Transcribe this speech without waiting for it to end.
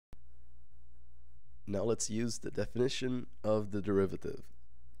Now let's use the definition of the derivative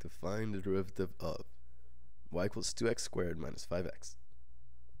to find the derivative of y equals 2x squared minus 5x.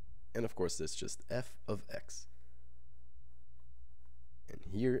 And of course, it's just f of x. And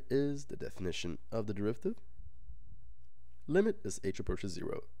here is the definition of the derivative. Limit as h approaches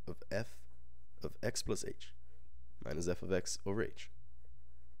 0 of f of x plus h minus f of x over h.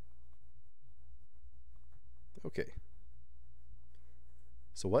 Okay.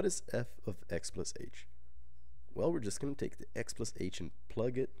 So what is f of x plus h? Well, we're just going to take the x plus h and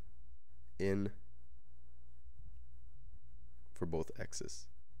plug it in for both x's.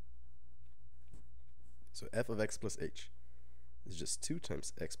 So f of x plus h is just 2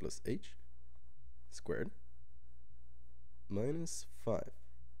 times x plus h squared minus 5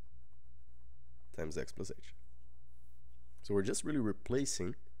 times x plus h. So we're just really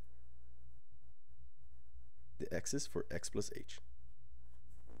replacing the x's for x plus h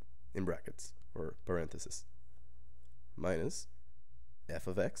in brackets or parentheses minus f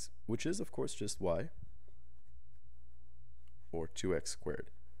of x, which is of course just y, or 2x squared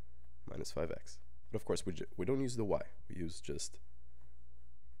minus 5x. But of course we don't use the y, we use just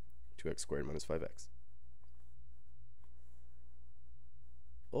 2x squared minus 5x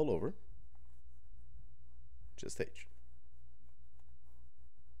all over just h.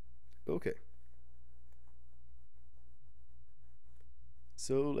 Okay.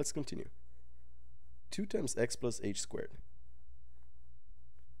 So let's continue. 2 times x plus h squared.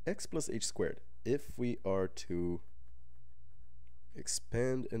 X plus h squared, if we are to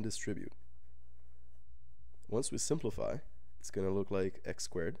expand and distribute, once we simplify, it's going to look like x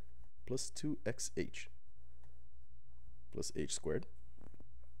squared plus 2xh plus h squared.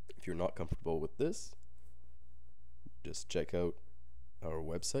 If you're not comfortable with this, just check out our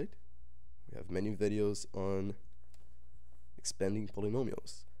website. We have many videos on expanding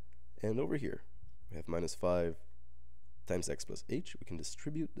polynomials. And over here, we have minus 5 times x plus h. We can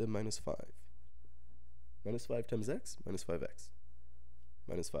distribute the minus 5. Minus 5 times x, minus 5x.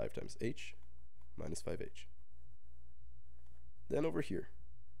 Minus 5 times h, minus 5h. Then over here,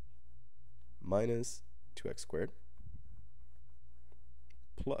 minus 2x squared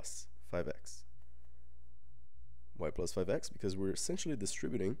plus 5x. Why plus 5x? Because we're essentially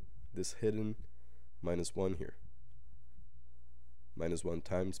distributing this hidden minus 1 here. Minus 1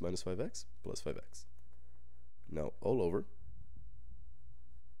 times minus 5x plus 5x. Now all over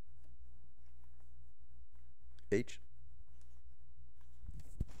h.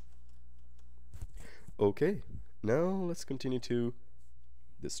 Okay, now let's continue to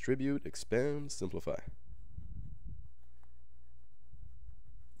distribute, expand, simplify.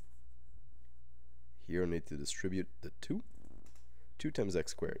 Here I need to distribute the 2. 2 times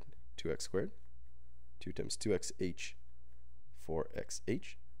x squared, 2x squared. 2 times 2xh,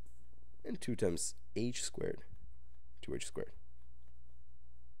 4xh. And 2 times h squared, 2h squared.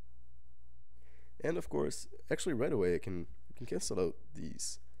 And of course, actually right away I can cancel out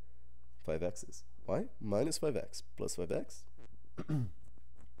these 5x's. Why? Minus 5x plus 5x,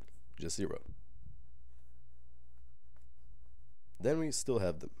 just 0. Then we still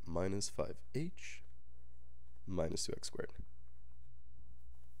have the minus 5h minus 2x squared.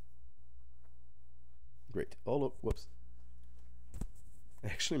 Great. Whoops. I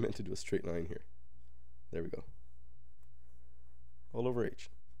actually meant to do a straight line here. There we go. All over h.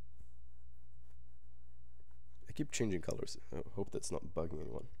 I keep changing colors. I hope that's not bugging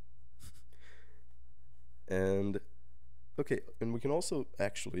anyone. And okay, and we can also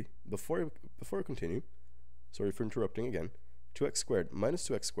actually, before I continue, sorry for interrupting again, 2x squared minus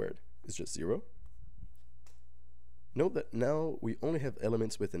 2x squared is just 0. Note that now we only have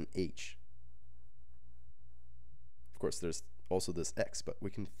elements with an h. Of course, there's also this x, but we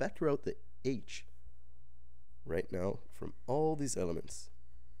can factor out the h right now from all these elements.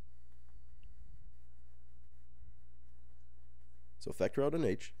 So factor out an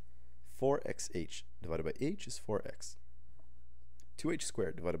h. 4xh divided by h is 4x. 2h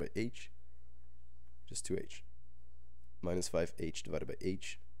squared divided by h, just 2h. Minus 5h divided by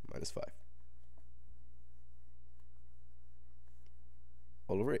h, minus 5.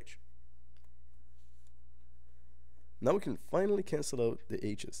 All over h. Now we can finally cancel out the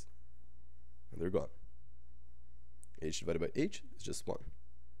h's. And they're gone. H divided by h is just 1.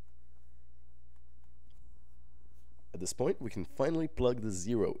 At this point, we can finally plug the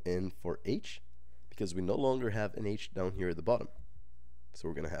 0 in for h, because we no longer have an h down here at the bottom. So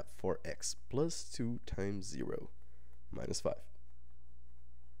we're going to have 4x plus 2 times 0 minus 5.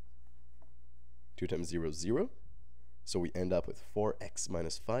 2 times 0 is 0. So we end up with 4x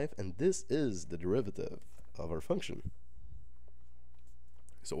minus 5, and this is the derivative of our function.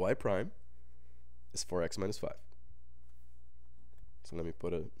 So y prime is 4x minus 5. So let me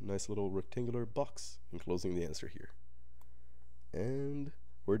put a nice little rectangular box enclosing the answer here. And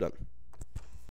we're done.